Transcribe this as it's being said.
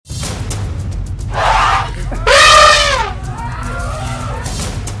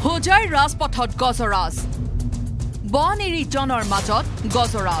হোজাইৰ ৰাজপথত গজৰাজ বন এৰি জনৰ মাজত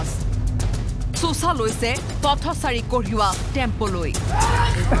গজৰাজ চোচা লৈছে পথচাৰী কঢ়িওৱা টেম্পোলৈ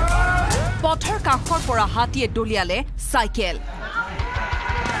পথৰ কাষৰ পৰা হাতীয়ে দলিয়ালে চাইকেল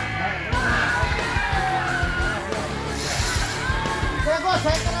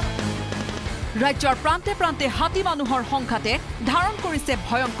ৰাজ্যৰ প্ৰান্তে প্ৰান্তে হাতী মানুহৰ সংঘাতে ধাৰণ কৰিছে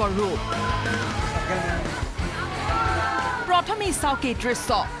ভয়ংকৰ ৰূপ প্ৰথমেই চাওক এই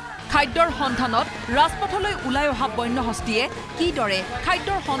দৃশ্য খাদ্যৰ সন্ধানত ৰাজপথলৈ ওলাই অহা বন্যহস্তীয়ে কিদৰে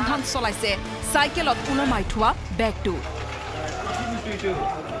খাদ্যৰ সন্ধান চলাইছে চাইকেলত ওলমাই থোৱা বেগটো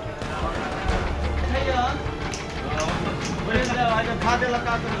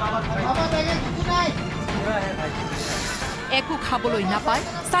একো খাবলৈ নাপায়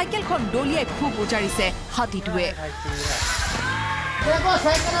চাইকেলখন দলিয়াই খুব উজাৰিছে হাতীটোৱে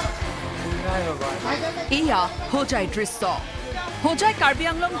এয়া হোজাই দৃশ্য হোজাই কাৰ্বি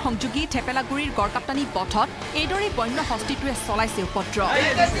আংলং সংযোগী থেপেলাগুৰিৰ গড়কাপ্তানী পথত এইদৰে বন্য হস্তীটোৱে চলাইছে উপদ্ৰৱ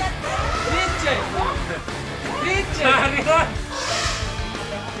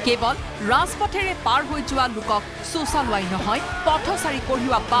কেৱল ৰাজপথেৰে পাৰ হৈ যোৱা লোকক চোচা লোৱাই নহয় পথচাৰী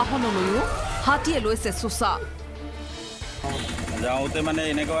কঢ়িওৱা বাহনলৈও হাতীয়ে লৈছে চোচা যাওঁতে মানে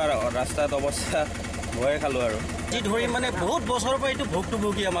এনেকুৱা ৰাস্তাত অৱস্থা ভয়ে খালোঁ আৰু যি ধৰি মানে বহুত বছৰৰ পৰা এইটো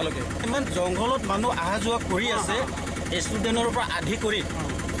ভুক্তভোগী আমালোকে ইমান জংঘলত মানুহ অহা যোৱা কৰি আছে ষ্টুডেণ্টৰ পৰা আদি কৰি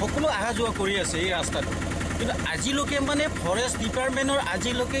সকলো অহা যোৱা কৰি আছে এই ৰাস্তাটো কিন্তু আজিলৈকে মানে ফৰেষ্ট ডিপাৰ্টমেণ্টৰ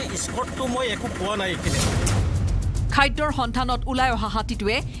আজিলৈকে স্কটটো মই একো পোৱা নাই এইখিনি খাদ্যৰ সন্ধানত ওলাই অহা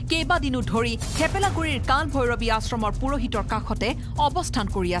হাতীটোৱে কেইবাদিনো ধৰি থেপেলাগুৰিৰ কাল ভৈৰৱী আশ্ৰমৰ পুৰোহিতৰ কাষতে অৱস্থান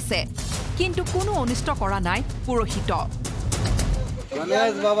কৰি আছে কিন্তু কোনো অনিষ্ট কৰা নাই পুৰোহিত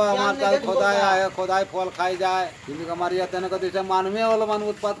गणेश बाबा हमारे ताल खोदाई आए खोदाई फल खाई जाए কিন্তু আমাৰ ইয়াত তেনেকৈ দিছে মানুহে অলপমান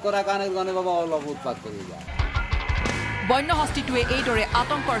উৎপাত কৰাৰ কাৰণে গণেশ বাবা অলপ উৎপাত কৰি যায় বন্যহস্তীটোৱে এইদৰে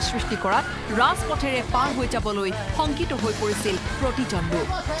আতংকৰ সৃষ্টি কৰাত ৰাজপথেৰে পাৰ হৈ যাবলৈ শংকিত হৈ পৰিছিল প্ৰতিজন লোক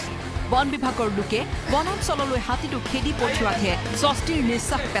বন বিভাগৰ লোকে বনাঞ্চললৈ হাতীটো খেদি পঠিওৱাতহে স্বস্তিৰ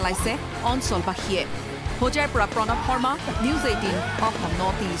নিশ্বাস পেলাইছে অঞ্চলবাসীয়ে হোজাইৰ পৰা Pranab Sharma news 18 Assam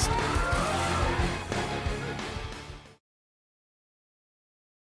north east